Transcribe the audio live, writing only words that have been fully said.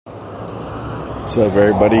What's up,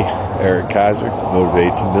 everybody? Eric Kaiser,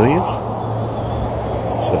 Motivate to Millions.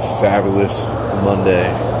 It's a fabulous Monday.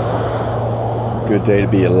 Good day to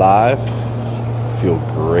be alive. Feel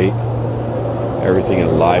great. Everything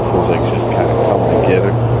in life feels like it's just kind of coming together.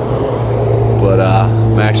 But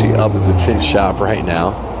I'm actually up at the tent shop right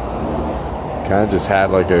now. Kind of just had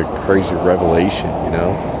like a crazy revelation,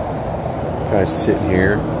 Kind of sitting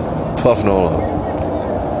here, puffing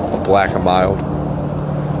on a Black and Mild.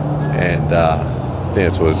 And I think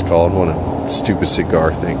that's what it's called, one of the stupid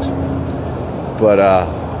cigar things. But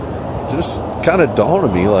just kind of dawned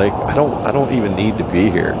on me, like I don't even need to be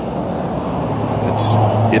here.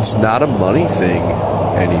 It's not a money thing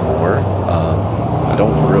anymore. I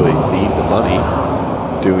don't really need the money.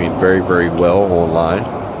 Doing very, very well online,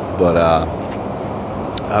 but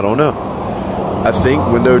I don't know. I think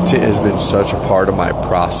window tint has been such a part of my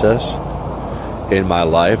process in my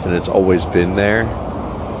life, and it's always been there.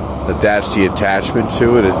 That's the attachment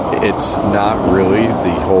to it. It's not really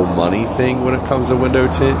the whole money thing when it comes to window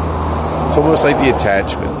tint. It's almost like the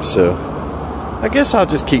attachment. So I guess I'll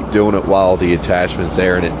just keep doing it while the attachment's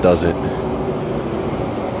there and it doesn't,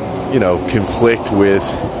 conflict with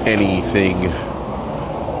anything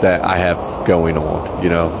that I have going on.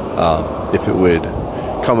 If it would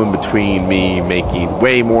come in between me making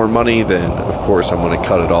way more money, then of course I'm going to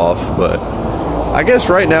cut it off. But I guess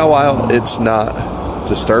right now, while it's not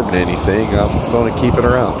disturbing anything, I'm going to keep it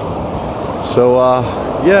around. So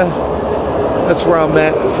that's where I'm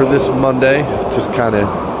at for this Monday. Just kind of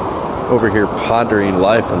over here pondering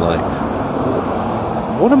life and like,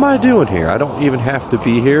 what am I doing here? I don't even have to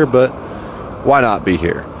be here, but why not be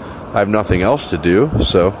here? I have nothing else to do,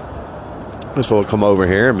 so I will come over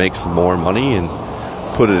here and make some more money and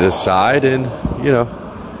put it aside and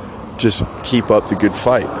just keep up the good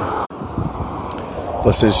fight.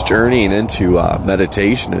 But since journeying into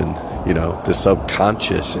meditation and, the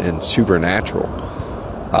subconscious and supernatural,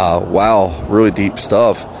 wow, really deep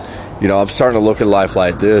stuff. I'm starting to look at life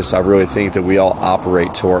like this. I really think that we all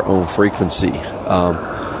operate to our own frequency.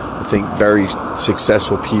 I think very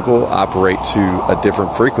successful people operate to a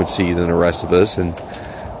different frequency than the rest of us, and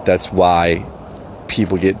that's why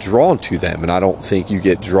people get drawn to them. And I don't think you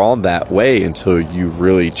get drawn that way until you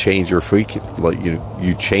really change your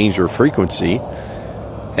you change your frequency.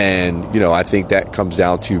 And, I think that comes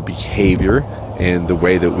down to behavior and the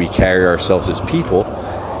way that we carry ourselves as people.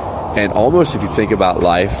 And almost if you think about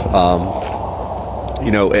life,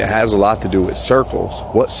 it has a lot to do with circles.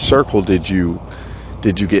 What circle did you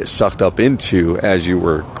get sucked up into as you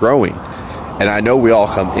were growing? And I know we all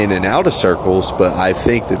come in and out of circles, but I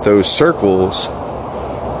think that those circles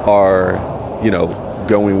are,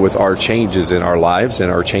 going with our changes in our lives and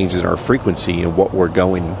our changes in our frequency and what we're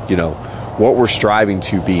going, what we're striving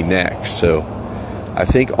to be next. So I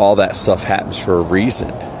think all that stuff happens for a reason.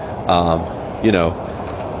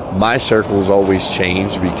 My circles always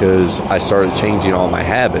changed because I started changing all my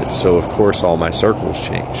habits. So of course all my circles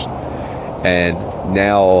changed. And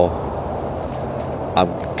now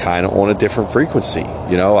I'm kind of on a different frequency.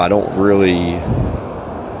 I don't really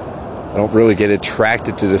get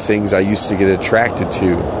attracted to the things I used to get attracted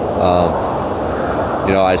to.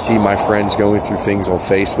 I see my friends going through things on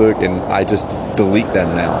Facebook and I just delete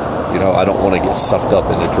them now. I don't want to get sucked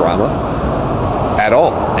up into drama at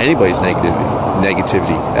all. Anybody's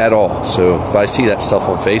negativity at all. So if I see that stuff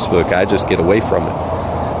on Facebook, I just get away from it.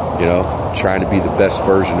 Trying to be the best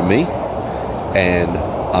version of me. And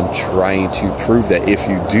I'm trying to prove that if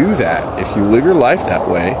you do that, if you live your life that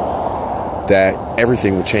way, that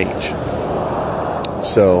everything will change.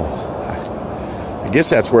 So I guess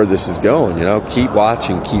that's where this is going, keep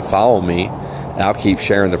watching, keep following me, and I'll keep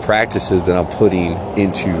sharing the practices that I'm putting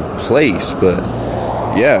into place. But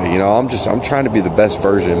yeah, I'm trying to be the best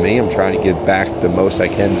version of me. I'm trying to give back the most I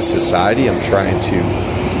can to society. I'm trying to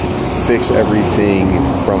fix everything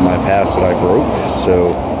from my past that I broke.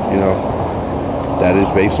 So, that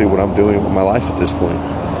is basically what I'm doing with my life at this point.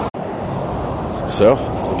 So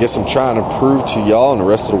I guess I'm trying to prove to y'all and the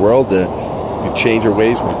rest of the world that you change your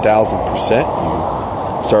ways 1,000%.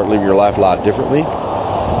 Start living your life a lot differently,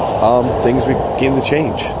 things begin to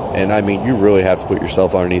change. And I mean, you really have to put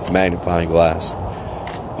yourself underneath a magnifying glass.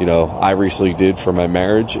 I recently did for my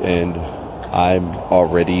marriage, and I'm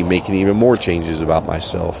already making even more changes about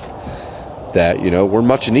myself that, were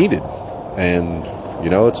much needed. And,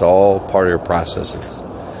 it's all part of your processes.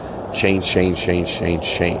 Change.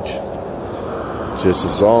 Just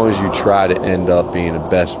as long as you try to end up being the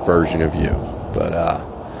best version of you. But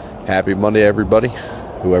happy Monday, everybody.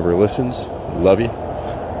 Whoever listens, love you.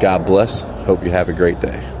 God bless. Hope you have a great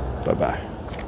day. Bye-bye.